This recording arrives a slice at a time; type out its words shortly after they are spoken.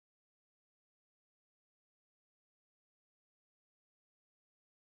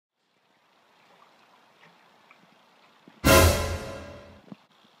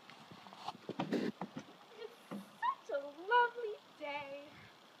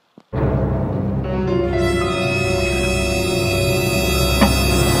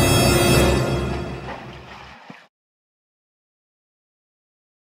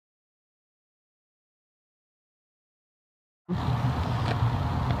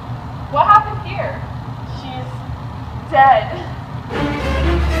here. She's dead.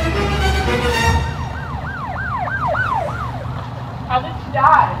 How did she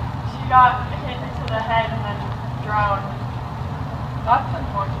die? She got hit into the head and then drowned. That's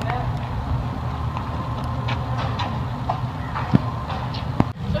unfortunate.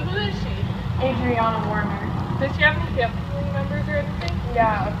 So who is she? Adriana Warner. Does she have any family members or anything?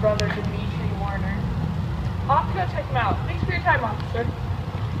 Yeah, a brother, Dimitri Warner. I'll have to go check him out. Thanks for your time, officer.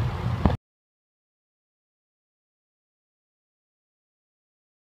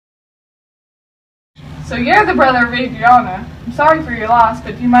 So you're the brother of Adriana. I'm sorry for your loss,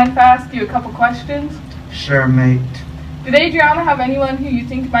 but do you mind if I ask you a couple questions? Sure, mate. Did Adriana have anyone who you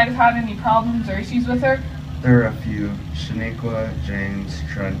think might have had any problems or issues with her? There are a few. Shaniqua, James,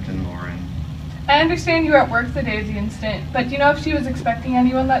 Trent, and Lauren. I understand you were at work the day of the incident, but do you know if she was expecting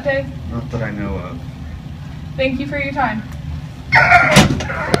anyone that day? Not that I know of. Thank you for your time.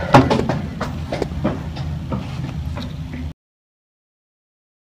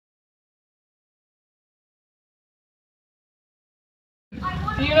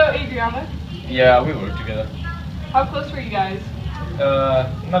 Do you know Adriana? Yeah, we work together. How close were you guys?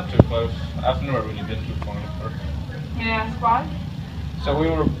 Not too close. I've never really been too fond of her. May I ask why? So we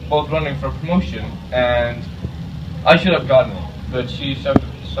were both running for promotion, and I should have gotten it, but she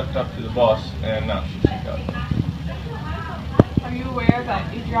sucked up to the boss, and now she got it. Are you aware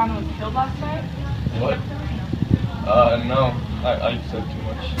that Adriana was killed last night? What? No. I said too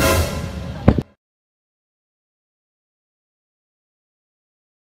much.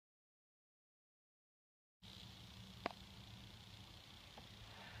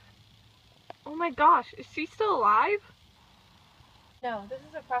 Oh my gosh, is she still alive? No, this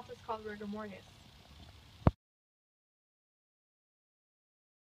is a process called rigor mortis.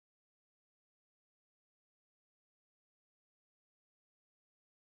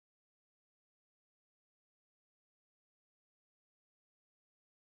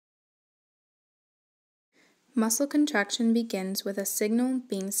 Muscle contraction begins with a signal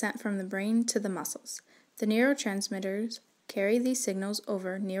being sent from the brain to the muscles. The neurotransmitters carry these signals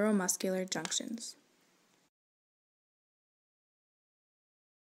over neuromuscular junctions.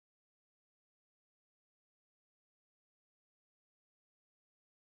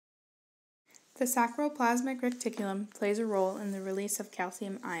 The sacroplasmic reticulum plays a role in the release of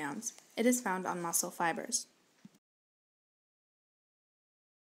calcium ions. It is found on muscle fibers.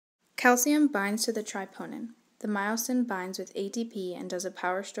 Calcium binds to the troponin. The myosin binds with ATP and does a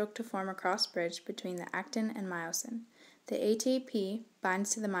power stroke to form a cross bridge between the actin and myosin. The ATP binds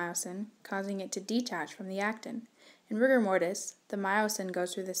to the myosin, causing it to detach from the actin. In rigor mortis, the myosin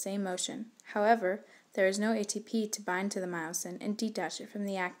goes through the same motion. However, there is no ATP to bind to the myosin and detach it from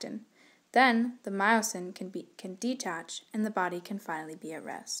the actin. Then, the myosin can detach and the body can finally be at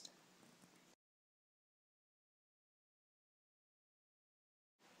rest.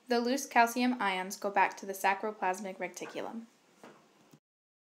 The loose calcium ions go back to the sacroplasmic reticulum.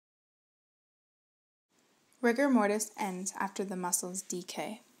 Rigor mortis ends after the muscles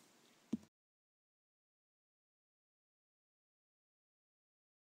decay.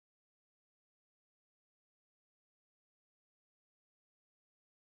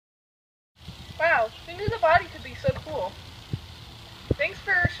 Wow, who knew the body could be so cool? Thanks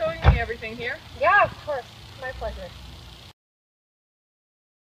for showing me everything here. Yeah, of course. My pleasure.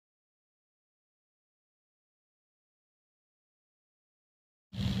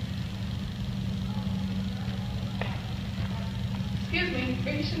 Excuse me,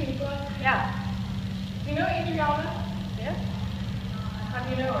 are you Shaniqua? Yeah. Do you know Adriana? Yeah. How do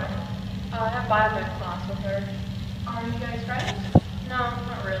you know her? I have Biomed class with her. Are you guys friends? No,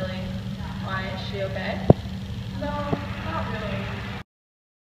 not really. Why, is she okay? No, not really.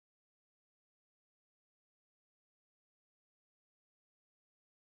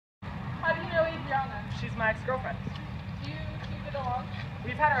 How do you know Adriana? She's my ex-girlfriend. Do you two get along?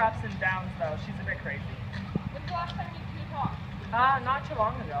 We've had our ups and downs, though. She's a bit crazy. When's the last time you two talked? Not too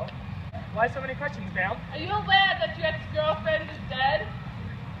long ago. Why so many questions, Dale? Are you aware that your ex-girlfriend is dead?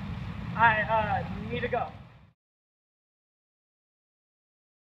 I, need to go.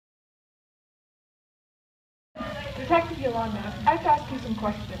 Detective Yolanda, I have to ask you some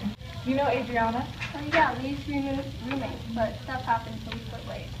questions. Do you know Adriana? Yeah, we used to be roommates, but stuff happened, so we split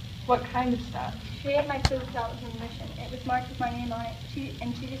ways. What kind of stuff? She ate my food without permission. It was marked with my name on it,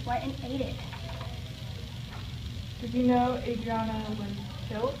 and she just went and ate it. Did you know Adriana was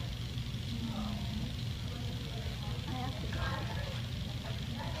killed? I have to go.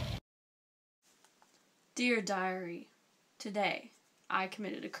 Dear Diary, today I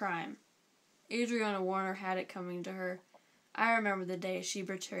committed a crime. Adriana Warner had it coming to her. I remember the day she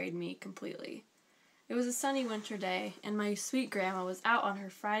betrayed me completely. It was a sunny winter day, and my sweet grandma was out on her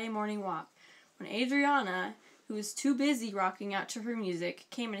Friday morning walk when Adriana, who was too busy rocking out to her music,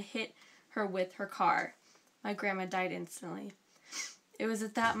 came and hit her with her car. My grandma died instantly. It was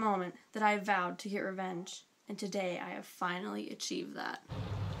at that moment that I vowed to get revenge, and today I have finally achieved that.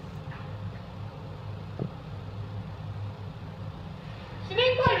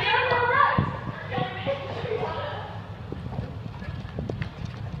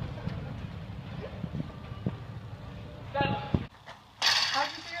 How'd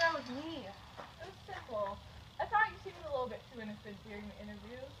you figure that was me? It was simple. I thought you seemed a little bit too innocent during the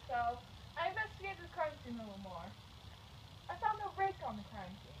interview, so I investigated the crime scene a little more. I found a rake on the crime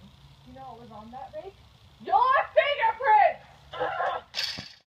scene. You know what was on that rake? Your fingerprints!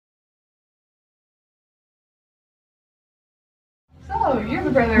 So, you're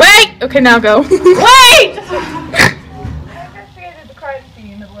the brother. Wait! Okay, now go. Wait! I investigated the crime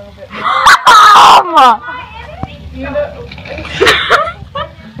scene a little bit more. You know.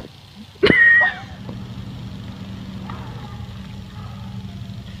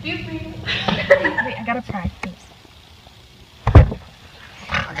 Excuse me. Wait, I gotta practice.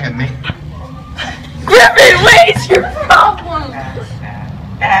 Okay, mate. Griffin, what is your problem?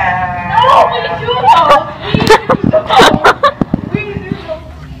 No, we do know. We do know.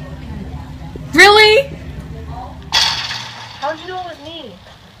 Really? How'd you know it was me?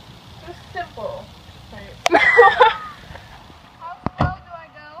 It was simple. Right. How slow do I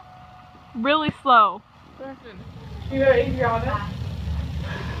go? Really slow. You know Adriana?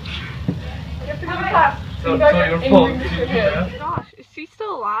 You have to go to class. So You guys are your in fault. the Did you do certificate. that? Gosh, is she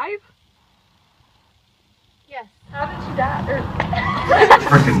still alive? Yes. How did she die?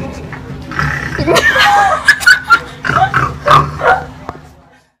 Freaking.